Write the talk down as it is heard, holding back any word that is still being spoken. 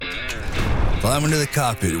Climb into the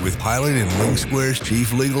cockpit with pilot and Link Square's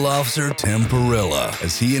Chief Legal Officer, Tim Perilla,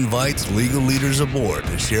 as he invites legal leaders aboard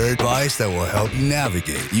to share advice that will help you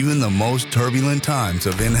navigate even the most turbulent times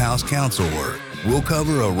of in-house counsel work. We'll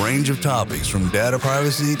cover a range of topics from data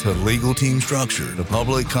privacy to legal team structure to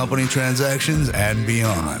public company transactions and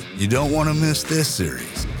beyond. You don't want to miss this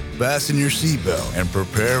series. Fasten your seatbelt and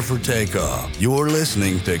prepare for takeoff. You're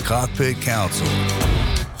listening to Cockpit Counsel.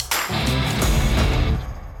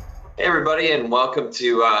 Hey everybody, and welcome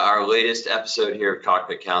to our latest episode here of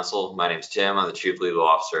Cockpit Counsel. My name is Tim. I'm the Chief Legal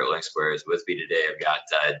Officer at Link Squares. With me today, I've got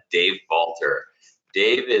Dave Balter.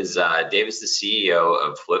 Dave is the CEO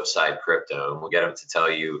of Flipside Crypto, and we'll get him to tell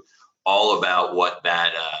you all about what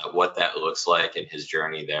that looks like and his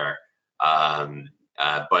journey there.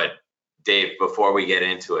 But Dave, before we get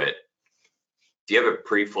into it, do you have a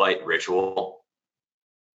pre-flight ritual?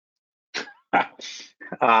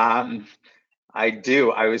 I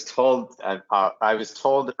do. I was told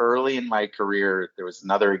early in my career, there was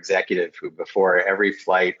another executive who, before every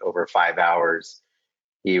flight over 5 hours,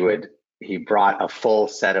 he brought a full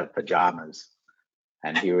set of pajamas,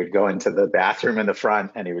 and he would go into the bathroom in the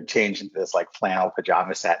front and he would change into this like flannel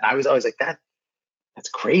pajama set. And I was always like, that's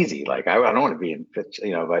crazy. Like, I don't want to be in, but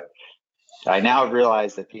I now have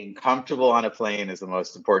realized that being comfortable on a plane is the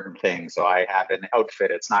most important thing. So I have an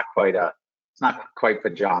outfit. It's not quite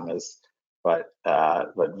pajamas, but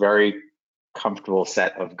very comfortable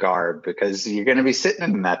set of garb, because you're going to be sitting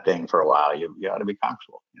in that thing for a while. You ought to be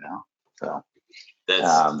comfortable, So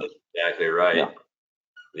that's exactly right.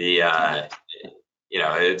 Yeah.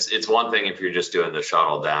 It's one thing if you're just doing the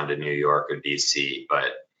shuttle down to New York or DC,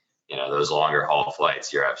 but those longer haul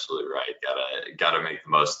flights, you're absolutely right. Gotta make the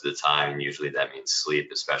most of the time. And usually that means sleep,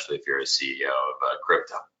 especially if you're a CEO of a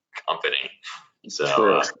crypto company. So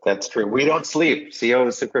true. That's true. We don't sleep.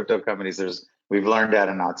 CEOs of crypto companies, we've learned how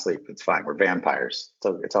to not sleep. It's fine. We're vampires.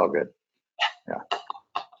 So it's all good. Yeah.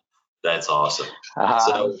 That's awesome.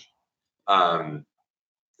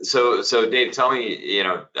 So Dave, tell me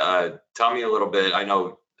a little bit. I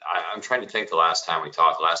know I'm trying to think the last time we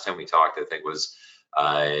talked. Last time we talked, I think was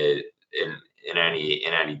in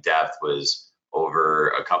any depth was over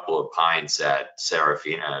a couple of pints at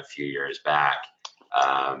Serafina a few years back.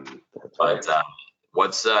 But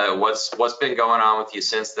what's been going on with you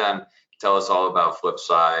since then? Tell us all about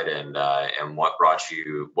Flipside and what brought you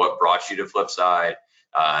to Flipside,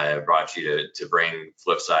 brought you to bring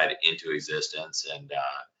Flipside into existence,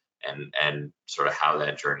 and sort of how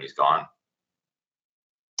that journey's gone.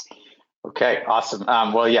 Okay, awesome.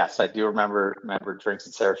 Well, yes, I do remember drinks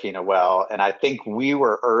at Serafina well, and I think we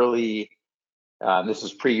were early. This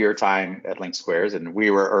was pre-your time at Link Squares, and we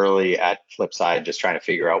were early at Flipside, just trying to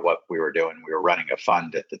figure out what we were doing. We were running a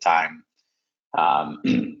fund at the time.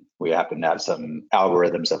 We happened to have some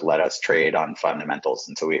algorithms that let us trade on fundamentals,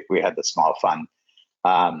 and so we had the small fund.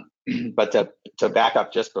 But to back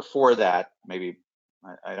up just before that, maybe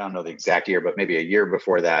I don't know the exact year, but maybe a year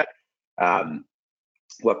before that,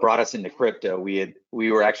 what brought us into crypto, we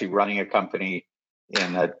were actually running a company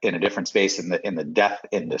in a different space in the death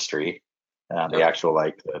industry. The actual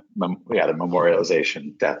the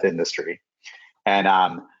memorialization death industry, and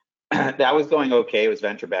that was going okay. It was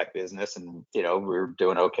venture-backed business, and we were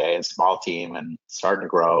doing okay, and small team, and starting to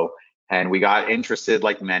grow. And we got interested,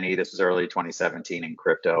 like many. This was early 2017 in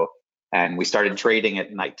crypto, and we started trading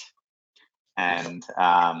at night. And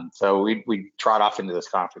so we'd trot off into this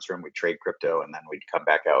conference room, we'd trade crypto, and then we'd come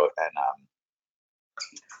back out, and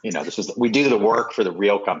we do the work for the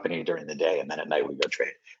real company during the day, and then at night we go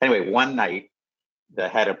trade. Anyway, one night, the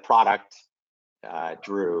head of product,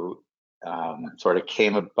 Drew, sort of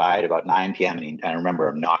came by at about 9 p.m. and I remember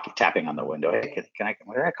him tapping on the window. Hey, can I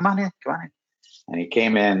come on in? And he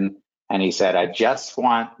came in and he said, "I just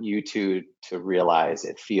want you to realize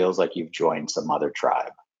it feels like you've joined some other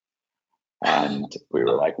tribe." And we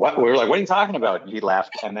were like, "What?" We were like, "What are you talking about?" And he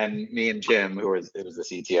left. And then me and Jim, it was the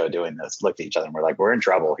CTO doing this, looked at each other and we're like, "We're in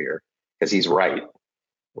trouble here," because he's right.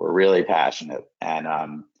 We're really passionate.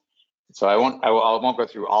 And so I won't go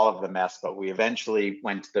through all of the mess, but we eventually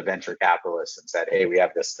went to the venture capitalists and said, "Hey, we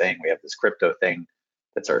have this crypto thing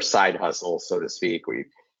that's our side hustle, so to speak. We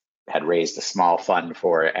had raised a small fund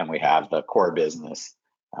for it, and we have the core business."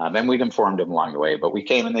 And we'd informed them along the way, but we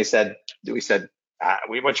came and we said, "What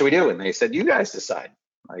should we do?" And they said, "You guys decide.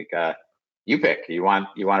 You pick. You want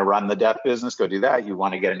to run the death business? Go do that. You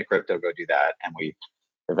want to get into crypto? Go do that." And we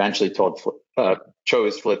eventually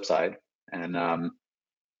chose Flipside, and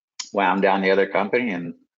wound down the other company,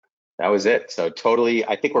 and that was it. So totally,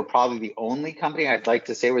 I think we're probably the only company. I'd like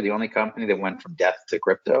to say we're the only company that went from death to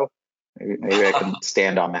crypto. Maybe I can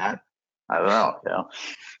stand on that. I don't know.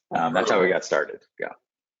 That's how we got started. Yeah.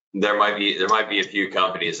 There might be a few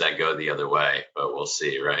companies that go the other way, but we'll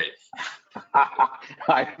see, right?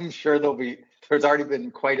 I'm sure there's already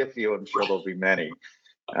been quite a few. I'm sure there'll be many.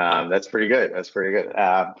 That's pretty good. That's pretty good.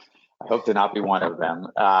 I hope to not be one of them.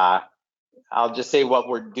 I'll just say what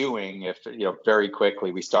we're doing. If very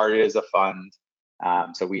quickly, we started as a fund.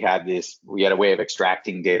 So we had a way of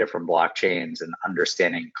extracting data from blockchains and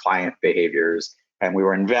understanding client behaviors, and we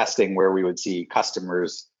were investing where we would see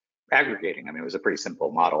customers aggregating. I mean, it was a pretty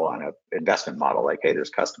simple model on an investment model, like, hey, there's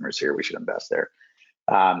customers here, we should invest there.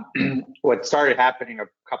 What started happening a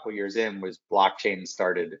couple years in was blockchains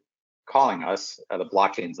started calling us, the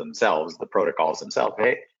blockchains themselves, the protocols themselves.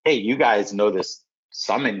 Hey, you guys know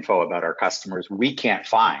some info about our customers we can't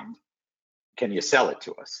find. Can you sell it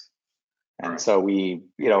to us? And so we,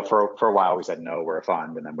 for a while we said, no, we're a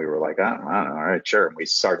fund. And then we were like, oh, I don't know, all right, sure. And we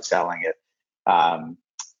started selling it.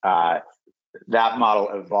 That model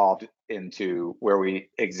evolved into where we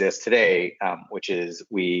exist today, which is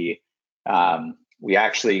we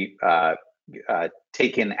actually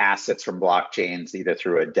take in assets from blockchains either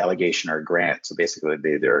through a delegation or a grant. So basically,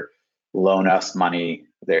 they either loan us money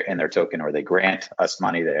in their token, or they grant us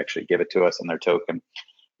money. They actually give it to us in their token.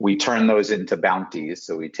 We turn those into bounties.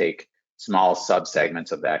 So we take small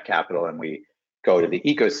subsegments of that capital and we go to the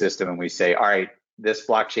ecosystem and we say, all right, this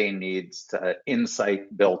blockchain needs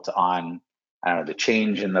insight built on the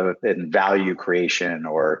change in value creation,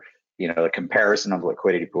 or the comparison of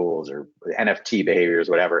liquidity pools or NFT behaviors,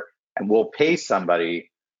 whatever. And we'll pay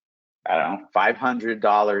somebody, I don't know,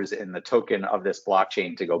 $500 in the token of this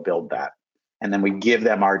blockchain to go build that. And then we give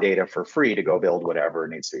them our data for free to go build whatever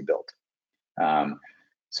needs to be built.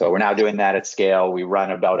 So we're now doing that at scale. We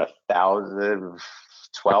run about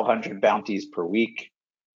 1,200 bounties per week.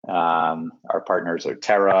 Our partners are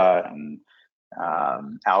Terra and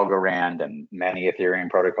Algorand and many Ethereum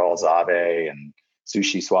protocols, Aave and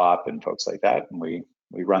SushiSwap and folks like that. And we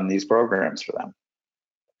run these programs for them.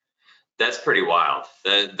 That's pretty wild.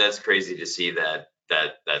 That's crazy to see that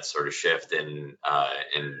sort of shift in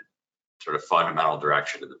sort of fundamental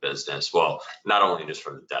direction of the business. Well, not only just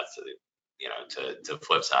from the depth of the to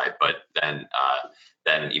Flipside, but then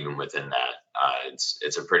even within that,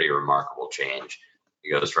 it's a pretty remarkable change.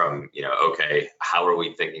 It goes from okay, how are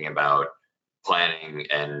we thinking about planning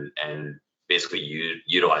and basically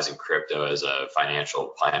utilizing crypto as a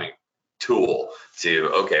financial planning tool to,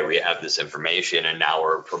 okay, we have this information and now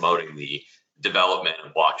we're promoting the development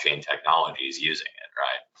of blockchain technologies using it,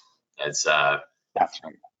 right? It's that's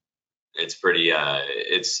right. It's pretty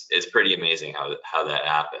it's pretty amazing how that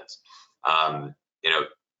happens.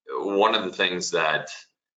 One of the things that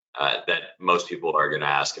most people are going to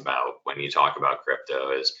ask about when you talk about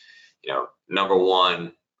crypto is, number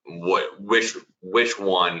one, which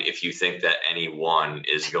one, if you think that any one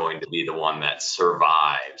is going to be the one that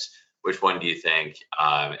survives, which one do you think?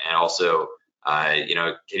 And also, can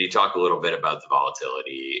you talk a little bit about the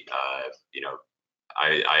volatility?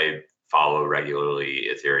 I follow regularly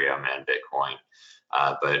Ethereum and Bitcoin,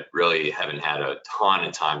 but really haven't had a ton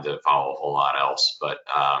of time to follow a whole lot else. But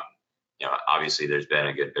obviously there's been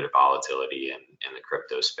a good bit of volatility in the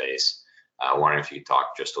crypto space. I wonder if you could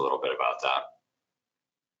talk just a little bit about that.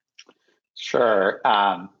 Sure.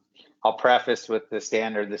 I'll preface with the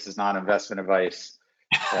standard, this is not investment advice.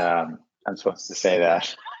 I'm supposed to say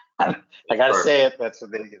that. I gotta say it. That's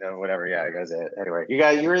what they, whatever. Yeah, I gotta say it. Anyway, you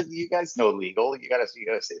guys know legal. You gotta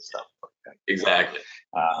say stuff. Exactly.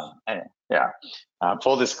 Yeah.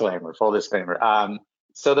 Full disclaimer.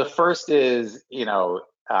 So the first is,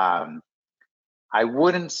 I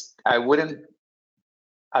wouldn't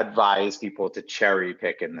advise people to cherry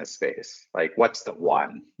pick in this space. Like, what's the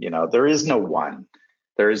one? There is no one.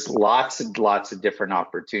 There's lots of different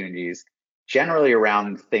opportunities, generally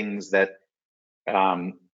around things that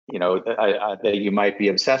that you might be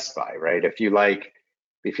obsessed by, right? If you like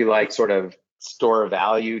sort of store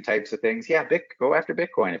value types of things, yeah, go after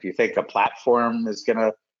Bitcoin. If you think a platform is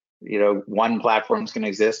gonna, one platform's gonna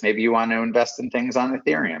exist, maybe you want to invest in things on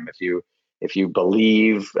Ethereum. If you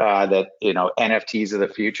believe that NFTs are the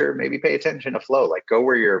future, maybe pay attention to flow. Like, go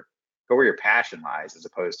where your passion lies, as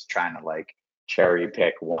opposed to trying to like cherry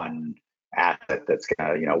pick one asset that's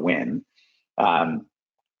gonna win. I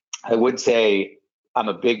would say I'm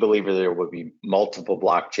a big believer there will be multiple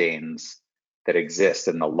blockchains that exist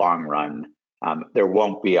in the long run. There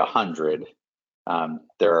won't be 100.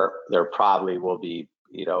 There probably will be,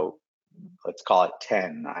 let's call it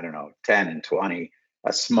 10, 10, 20,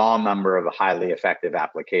 a small number of highly effective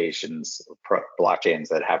applications, blockchains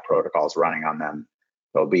that have protocols running on them.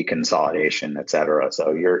 There'll be consolidation, et cetera.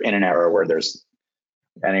 So you're in an era where there's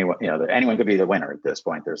anyone could be the winner at this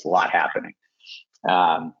point. There's a lot happening.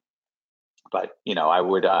 But I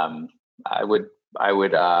would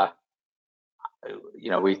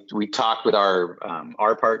we talked with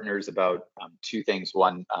our partners about two things.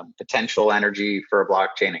 One, potential energy for a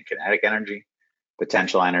blockchain and kinetic energy.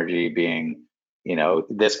 Potential energy being,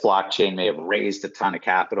 this blockchain may have raised a ton of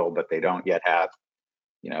capital, but they don't yet have,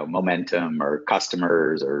 momentum or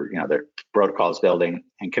customers or, their protocols building.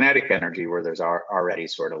 And kinetic energy, where there's already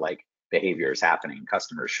sort of like behaviors happening,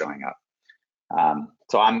 customers showing up.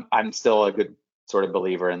 So I'm still a good sort of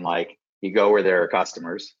believer in, like, you go where there are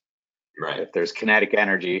customers. Right. If there's kinetic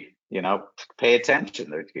energy, pay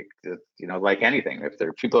attention. Like anything,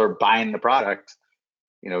 if people are buying the product,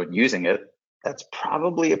 using it, that's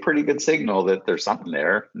probably a pretty good signal that there's something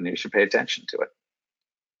there, and you should pay attention to it.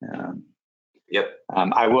 Yep.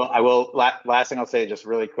 I will. Last thing I'll say, just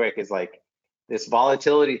really quick, is like this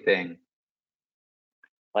volatility thing.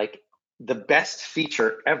 Like, the best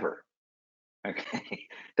feature ever. Okay,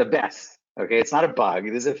 the best. Okay, it's not a bug.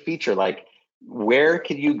 It is a feature. Like, where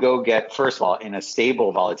can you go get, first of all, in a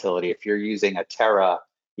stable volatility, if you're using a Terra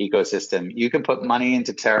ecosystem, you can put money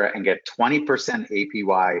into Terra and get 20%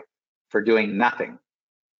 APY for doing nothing.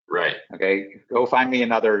 Right. Okay, go find me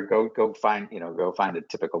another, go find a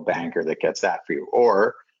typical banker that gets that for you.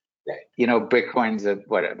 Or, Bitcoin's at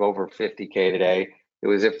over 50K today. It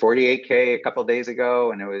was at 48K a couple of days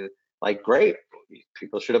ago, and it was like, great.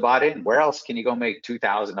 People should have bought in. Where else can you go make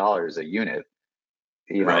 $2,000 a unit,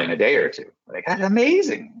 in a day or two? Like, that's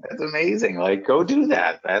amazing. That's amazing. Like, go do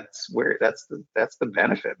that. That's the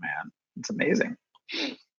benefit, man. It's amazing.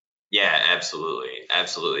 Yeah, absolutely.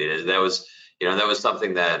 Absolutely. That was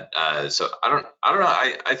something that, so I don't know.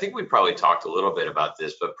 I think we probably talked a little bit about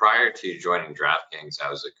this, but prior to joining DraftKings, I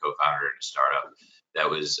was a co-founder in a startup that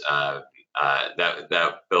was,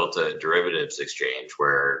 that built a derivatives exchange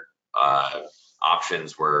where,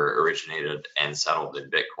 options were originated and settled in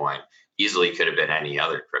Bitcoin. Easily could have been any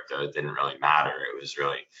other crypto. It didn't really matter. It was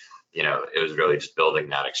really just building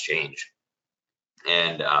that exchange.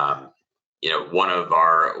 And, one of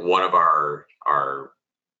our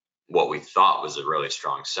what we thought was a really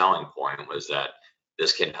strong selling point was that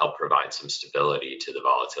this can help provide some stability to the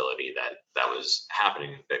volatility that was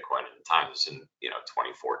happening in Bitcoin at the time. It was in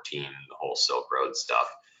 2014, the whole Silk Road stuff.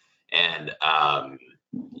 And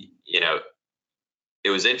it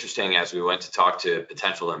was interesting as we went to talk to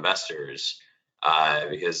potential investors,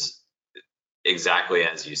 because exactly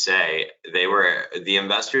as you say, they were the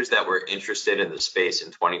investors that were interested in the space in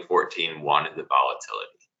 2014 wanted the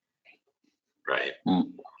volatility, right?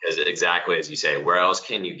 Because exactly as you say, where else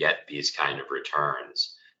can you get these kind of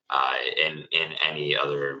returns in any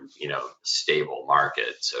other stable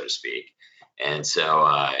market, so to speak? And so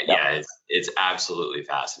it's absolutely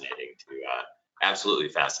fascinating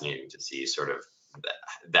to see sort of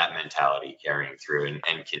that mentality carrying through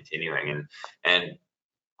and continuing. And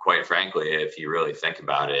quite frankly, if you really think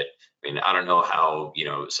about it, I mean, I don't know how,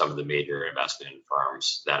 some of the major investment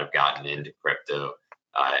firms that have gotten into crypto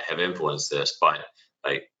have influenced this, but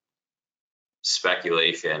like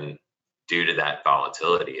speculation due to that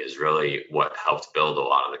volatility is really what helped build a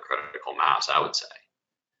lot of the critical mass, I would say.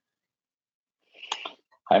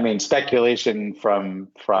 I mean, speculation from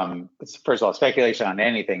first of all, speculation on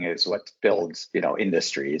anything is what builds,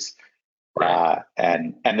 industries. Right.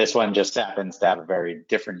 And this one just happens to have a very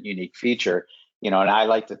different, unique feature, and I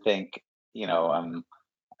like to think,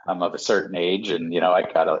 I'm of a certain age, and I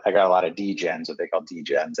got a lot of degens, what they call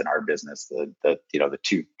degens in our business, the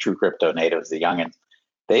two true crypto natives, the youngins.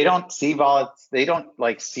 They don't see they don't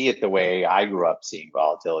like see it the way I grew up seeing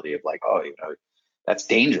volatility of like, oh, that's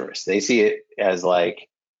dangerous. They see it as like,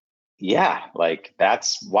 yeah, like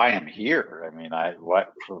that's why I'm here. I mean, I don't want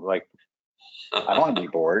to be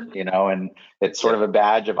bored, and it's sort of a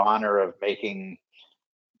badge of honor of making,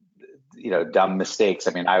 dumb mistakes.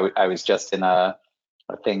 I mean, I was just in a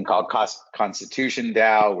thing called Constitution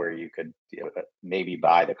DAO, where you could maybe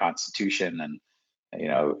buy the Constitution, and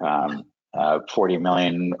 40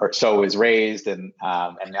 million or so was raised, and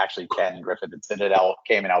actually Ken Griffith and Citadel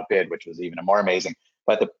came and outbid, which was even more amazing.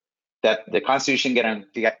 But the Constitution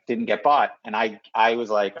didn't get bought, and I was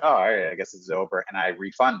like, oh, all right, I guess it's over, and I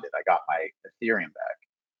refunded. I got my Ethereum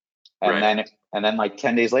back, and then like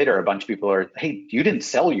 10 days later, a bunch of people are, hey, you didn't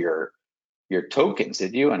sell your tokens,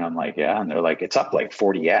 did you? And I'm like, yeah, and they're like, it's up like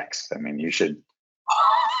 40x. I mean, you should.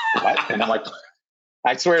 What? And I'm like,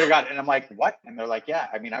 I swear to God, and I'm like, what? And they're like, yeah.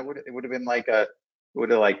 I mean, it would have been like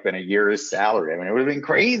been a year's salary. I mean, it would have been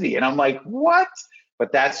crazy. And I'm like, what?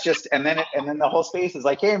 But that's just, and then the whole space is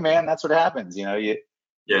like, hey man, that's what happens. You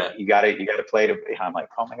gotta play to. I'm like,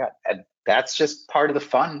 oh my God. that's just part of the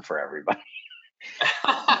fun for everybody.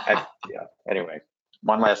 Yeah. Anyway,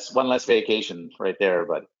 one less vacation right there.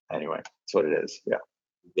 But anyway, that's what it is. Yeah.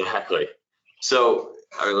 Exactly. So,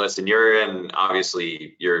 I mean, listen, you've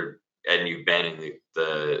been in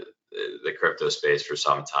the crypto space for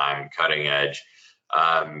some time, cutting edge.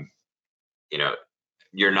 You know,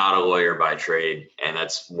 you're not a lawyer by trade, and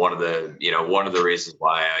that's one of the reasons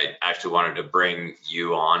why I actually wanted to bring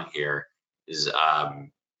you on here is,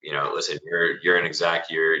 listen, you're an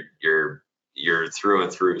exec, you're through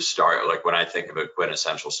and through start. Like when I think of a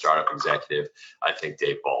quintessential startup executive, I think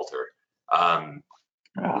Dave Balter.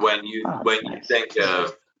 When you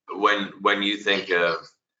think of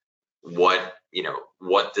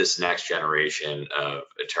what this next generation of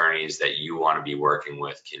attorneys that you want to be working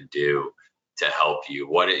with can do to help you,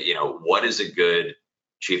 what is a good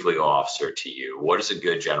chief legal officer to you? What is a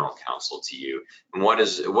good general counsel to you? And what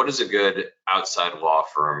is a good outside law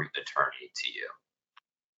firm attorney to you?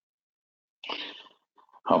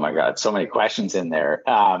 Oh my God, so many questions in there.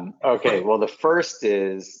 Okay, well, the first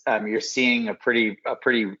is you're seeing a pretty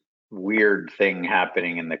weird thing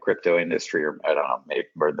happening in the crypto industry, or I don't know, maybe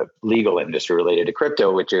or the legal industry related to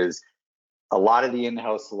crypto, which is a lot of the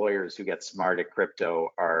in-house lawyers who get smart at crypto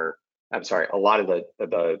a lot of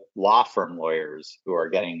the law firm lawyers who are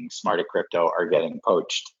getting smart at crypto are getting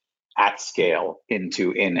poached at scale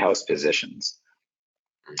into in-house positions.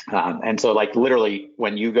 And so like literally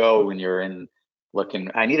when you're in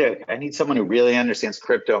looking, I need someone who really understands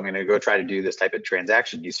crypto. I'm going to go try to do this type of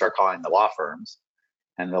transaction. You start calling the law firms,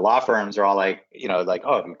 and the law firms are all like,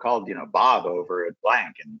 oh, you called, Bob over at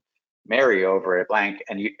blank and Mary over at blank,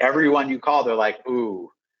 and everyone you call, they're like,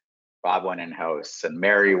 ooh, Bob went in house and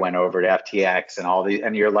Mary went over to FTX and all these,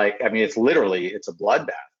 and you're like, I mean, it's a bloodbath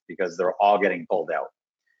because they're all getting pulled out.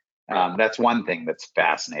 That's one thing that's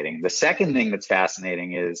fascinating. The second thing that's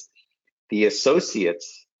fascinating is the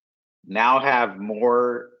associates now have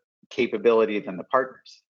more capability than the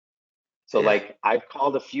partners. So like I've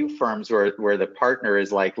called a few firms where the partner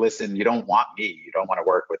is like, listen, you don't want me. You don't want to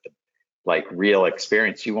work with the like real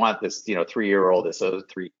experience. You want this, 3-year-old, so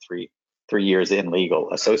 3 years in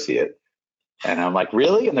legal associate. And I'm like,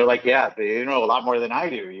 really? And they're like, yeah, they know a lot more than I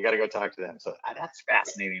do. You got to go talk to them. So that's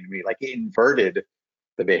fascinating to me. Like it inverted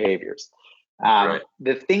the behaviors. Right.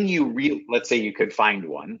 The thing let's say you could find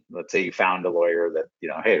one. Let's say you found a lawyer that,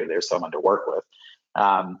 hey, there's someone to work with.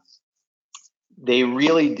 They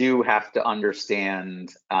really do have to understand,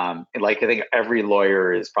 like I think every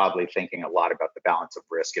lawyer is probably thinking a lot about the balance of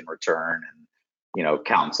risk and return and,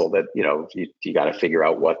 counsel that, you got to figure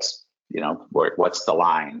out what's the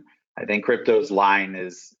line. I think crypto's line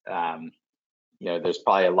is, there's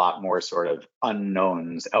probably a lot more sort of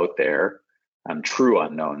unknowns out there, true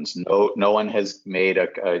unknowns. No one has made a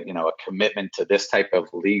commitment to this type of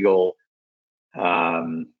legal,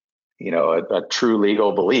 a true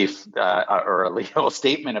legal belief or a legal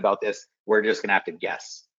statement about this. We're just going to have to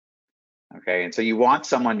guess. Okay. And so you want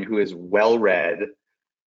someone who is well-read,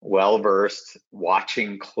 well-versed,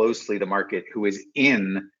 watching closely the market, who is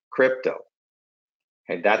in crypto.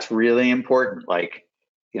 Okay. That's really important. Like,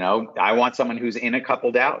 I want someone who's in a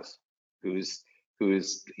couple DAOs, who's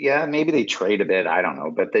maybe they trade a bit. I don't know,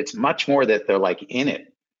 but it's much more that they're like in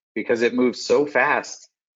it because it moves so fast.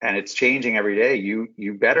 And it's changing every day.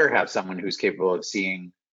 You better have someone who's capable of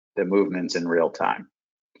seeing the movements in real time.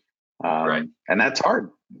 Right. And that's hard.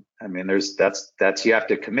 I mean, that's you have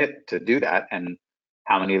to commit to do that. And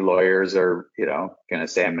how many lawyers are, going to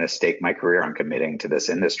say, I'm going to stake my career on committing to this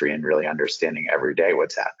industry and really understanding every day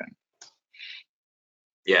what's happening?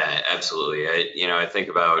 Yeah, absolutely. I think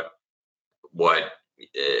about what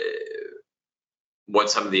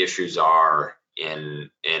some of the issues are in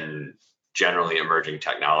generally emerging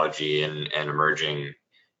technology and emerging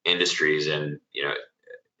industries, and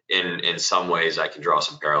in some ways I can draw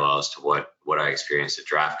some parallels to what I experienced at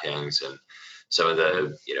DraftKings and some of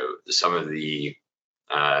the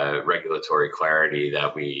regulatory clarity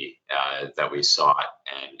that we sought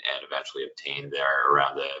and eventually obtained there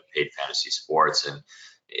around the paid fantasy sports. And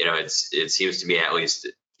it seems to me, at least,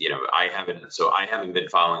 I haven't been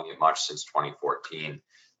following it much since 2014,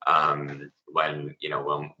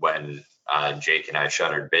 when Jake and I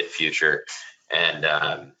shuttered BitFuture,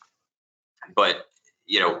 and but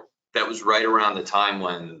that was right around the time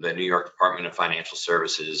when the New York Department of Financial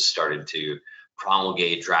Services started to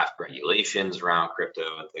promulgate draft regulations around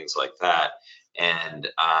crypto and things like that. And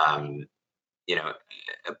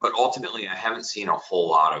but ultimately, I haven't seen a whole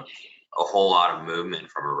lot of movement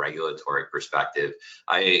from a regulatory perspective.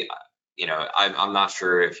 I'm not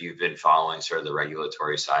sure if you've been following sort of the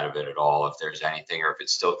regulatory side of it at all, if there's anything, or if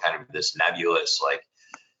it's still kind of this nebulous, like,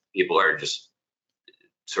 people are just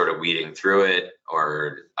sort of weeding through it,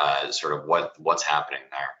 or sort of what's happening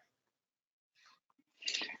there?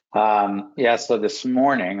 Yeah, so this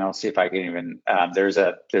morning, I'll see if I can even, there's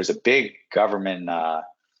a big government,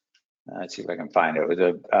 let's see if I can find it. It was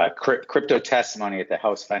a crypto testimony at the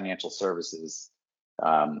House Financial Services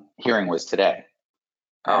hearing was today.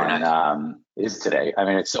 Oh, nice. Is today. I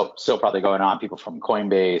mean, it's still probably going on. People from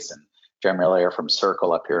Coinbase and Jeremy Allaire from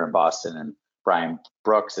Circle up here in Boston, and Brian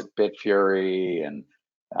Brooks at Bitfury, and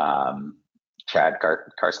Chad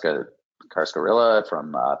Carscarilla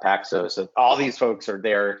from Paxos. So all these folks are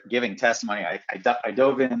there giving testimony. I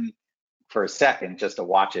dove in for a second just to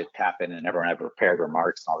watch it happen, and everyone had prepared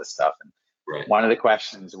remarks and all this stuff. And Right. One of the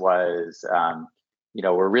questions was,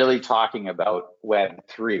 we're really talking about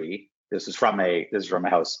Web3. This is from a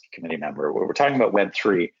House committee member. We're talking about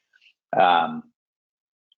Web3.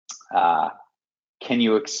 Can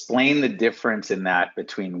you explain the difference in that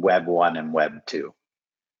between Web 1 and Web 2?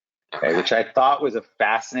 Okay, which I thought was a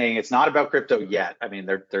fascinating. It's not about crypto yet. I mean,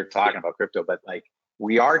 they're talking about crypto, but like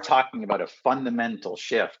we are talking about a fundamental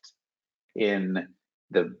shift in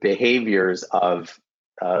the behaviors of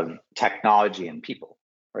technology and people.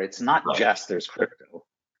 Right? It's not just there's crypto.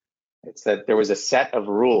 It's that there was a set of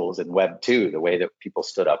rules in Web 2, the way that people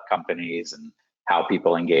stood up companies and how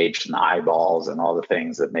people engaged in eyeballs and all the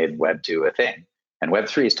things that made Web 2 a thing. And Web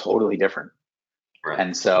 3 is totally different. Right.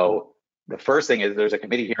 And so the first thing is there's a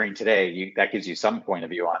committee hearing today that gives you some point of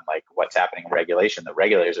view on like what's happening in regulation. The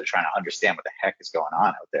regulators are trying to understand what the heck is going on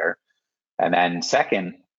out there. And then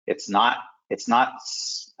second, it's not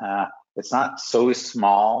so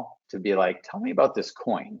small to be like, tell me about this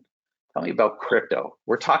coin. Tell me about crypto.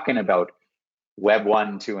 We're talking about Web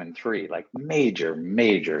 1, 2, and 3, like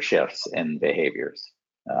major shifts in behaviors.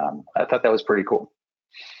 I thought that was pretty cool.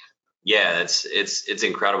 Yeah, it's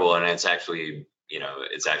incredible, and it's actually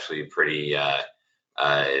pretty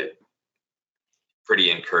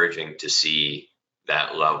encouraging to see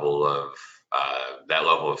that level of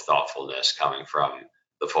thoughtfulness coming from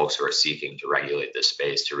the folks who are seeking to regulate this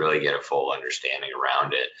space, to really get a full understanding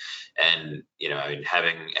around it. And I mean,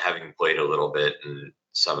 having played a little bit in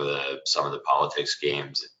some of the politics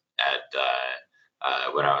games at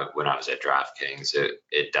when I was at DraftKings,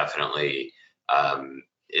 it definitely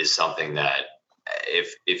is something that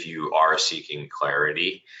if you are seeking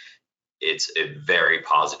clarity, it's a very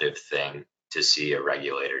positive thing to see a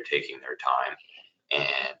regulator taking their time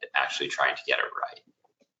and actually trying to get it right.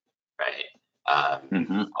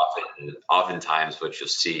 Oftentimes what you'll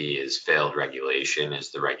see is failed regulation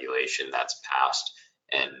is the regulation that's passed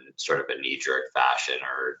in sort of a knee-jerk fashion,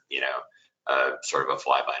 or sort of a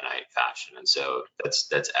fly-by-night fashion. And so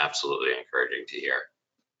that's absolutely encouraging to hear.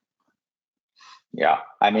 Yeah,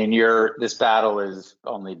 I mean, this battle is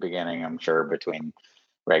only beginning, I'm sure, between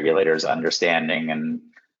regulators understanding and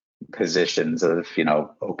positions of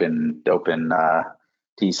open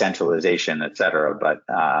decentralization, et cetera. But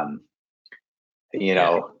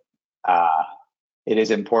it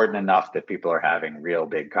is important enough that people are having real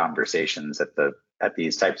big conversations at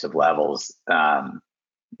these types of levels.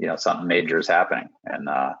 Something major is happening, and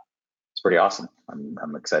it's pretty awesome.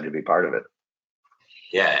 I'm excited to be part of it.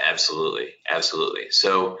 Yeah, absolutely.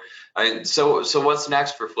 So what's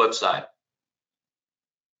next for Flipside?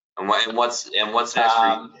 And what's next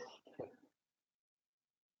for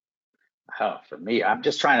you? For me, I'm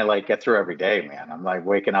just trying to get through every day, man. I'm like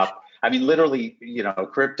waking up. I mean, literally,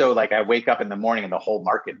 crypto. Like I wake up in the morning and the whole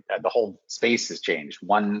market, the whole space has changed.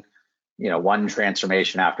 One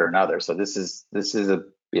transformation after another. So this is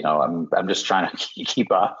I'm just trying to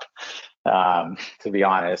keep up. To be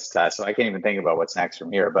honest, so I can't even think about what's next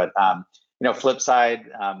from here. But Flipside,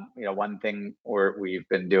 one thing we've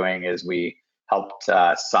been doing is we helped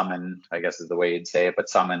summon, I guess is the way you'd say it, but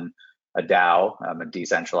summon a DAO, a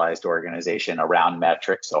decentralized organization around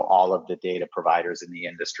metrics. So all of the data providers in the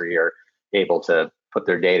industry are able to put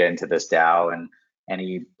their data into this DAO, and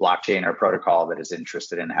any blockchain or protocol that is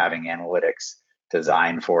interested in having analytics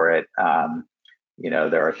designed for it.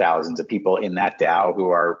 There are thousands of people in that DAO who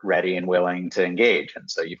are ready and willing to engage.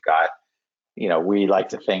 And so you've got, we like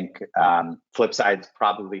to think Flipside's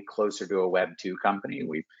probably closer to a Web 2 company.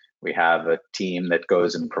 We have a team that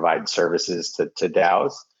goes and provides services to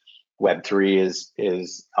DAOs. Web 3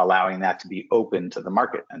 is allowing that to be open to the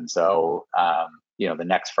market. And so, the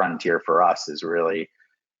next frontier for us is really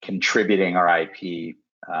contributing our IP,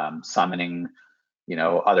 summoning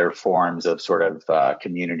other forms of sort of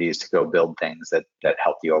communities to go build things that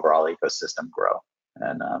help the overall ecosystem grow.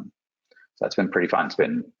 And so that's been pretty fun.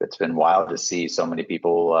 It's been wild to see so many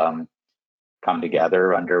people come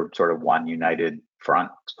together under sort of one united front.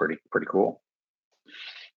 It's pretty cool.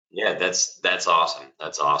 Yeah, that's awesome.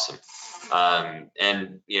 That's awesome.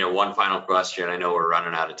 And one final question. I know we're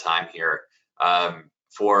running out of time here.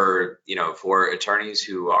 For attorneys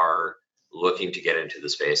who are looking to get into the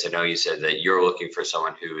space, I know you said that you're looking for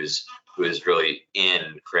someone who is really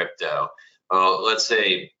in crypto. Well, let's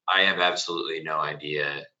say I have absolutely no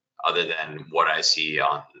idea other than what I see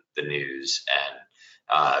on the news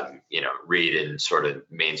and read in sort of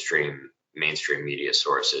mainstream media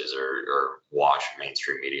sources or watch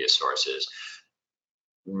mainstream media sources.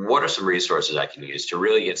 What are some resources I can use to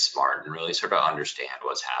really get smart and really sort of understand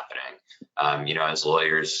what's happening? As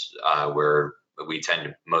lawyers,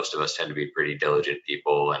 most of us tend to be pretty diligent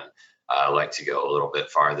people and like to go a little bit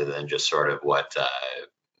farther than just sort of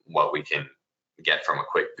what we can get from a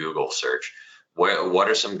quick Google search. What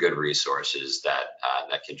are some good resources that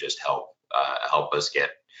can just help us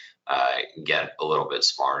get a little bit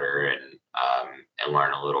smarter and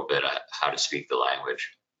learn a little bit how to speak the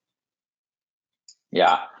language?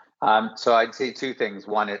 Yeah. So I'd say two things.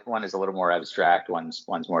 One is a little more abstract. One's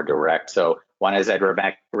more direct. So one is I'd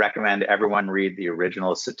recommend everyone read the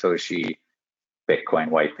original Satoshi Bitcoin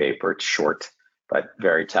white paper. It's short, but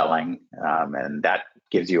very telling. And that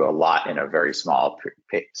gives you a lot in a very small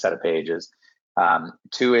set of pages.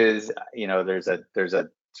 Two is, there's a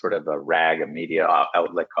sort of a media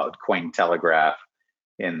outlet called Cointelegraph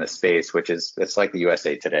in the space, it's like the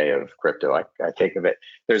USA Today of crypto. I think of it.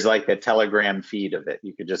 There's like a Telegram feed of it.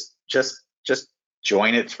 You could just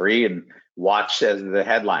join. It's free and watch as the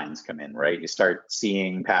headlines come in. Right, you start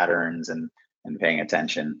seeing patterns and paying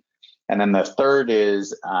attention. And then the third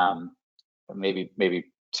is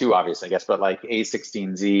maybe too obvious, I guess, but like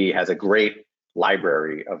A16Z has a great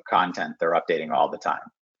library of content they're updating all the time.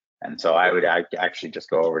 And so I actually just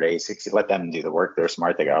go over to A16, let them do the work. They're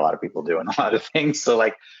smart. They got a lot of people doing a lot of things. So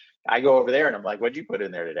like I go over there and I'm like, what'd you put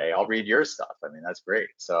in there today? I'll read your stuff. I mean, that's great.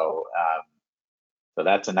 So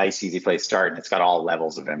that's a nice, easy place to start. And it's got all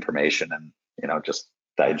levels of information and, just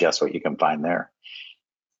digest what you can find there.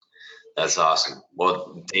 That's awesome.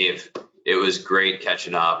 Well, Dave, it was great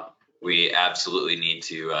catching up. We absolutely need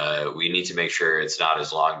to make sure it's not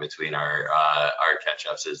as long between our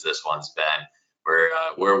catch-ups as this one's been.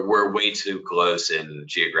 We're way too close in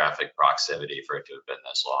geographic proximity for it to have been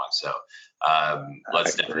this long. So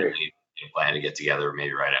let's definitely plan to get together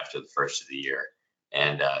maybe right after the first of the year.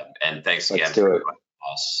 And thanks again for joining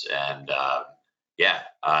us. And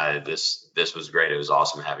this was great. It was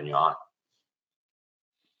awesome having you on.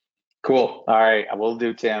 Cool. All right, we'll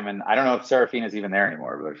do, Tim. And I don't know if Serafina's even there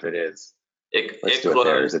anymore, but if it is, let's do it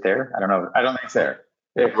there. Is it there? I don't know. I don't think it's there.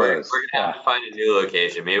 We're gonna have to find a new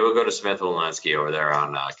location. Maybe we'll go to Smith Wollensky over there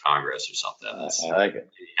on Congress or something. I like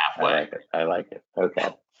it. Halfway. I like it. Okay.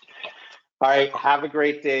 All right. Have a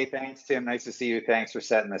great day. Thanks, Tim. Nice to see you. Thanks for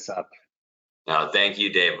setting this up. No, thank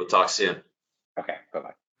you, Dave. We'll talk soon. Okay.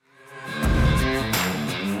 Bye-bye.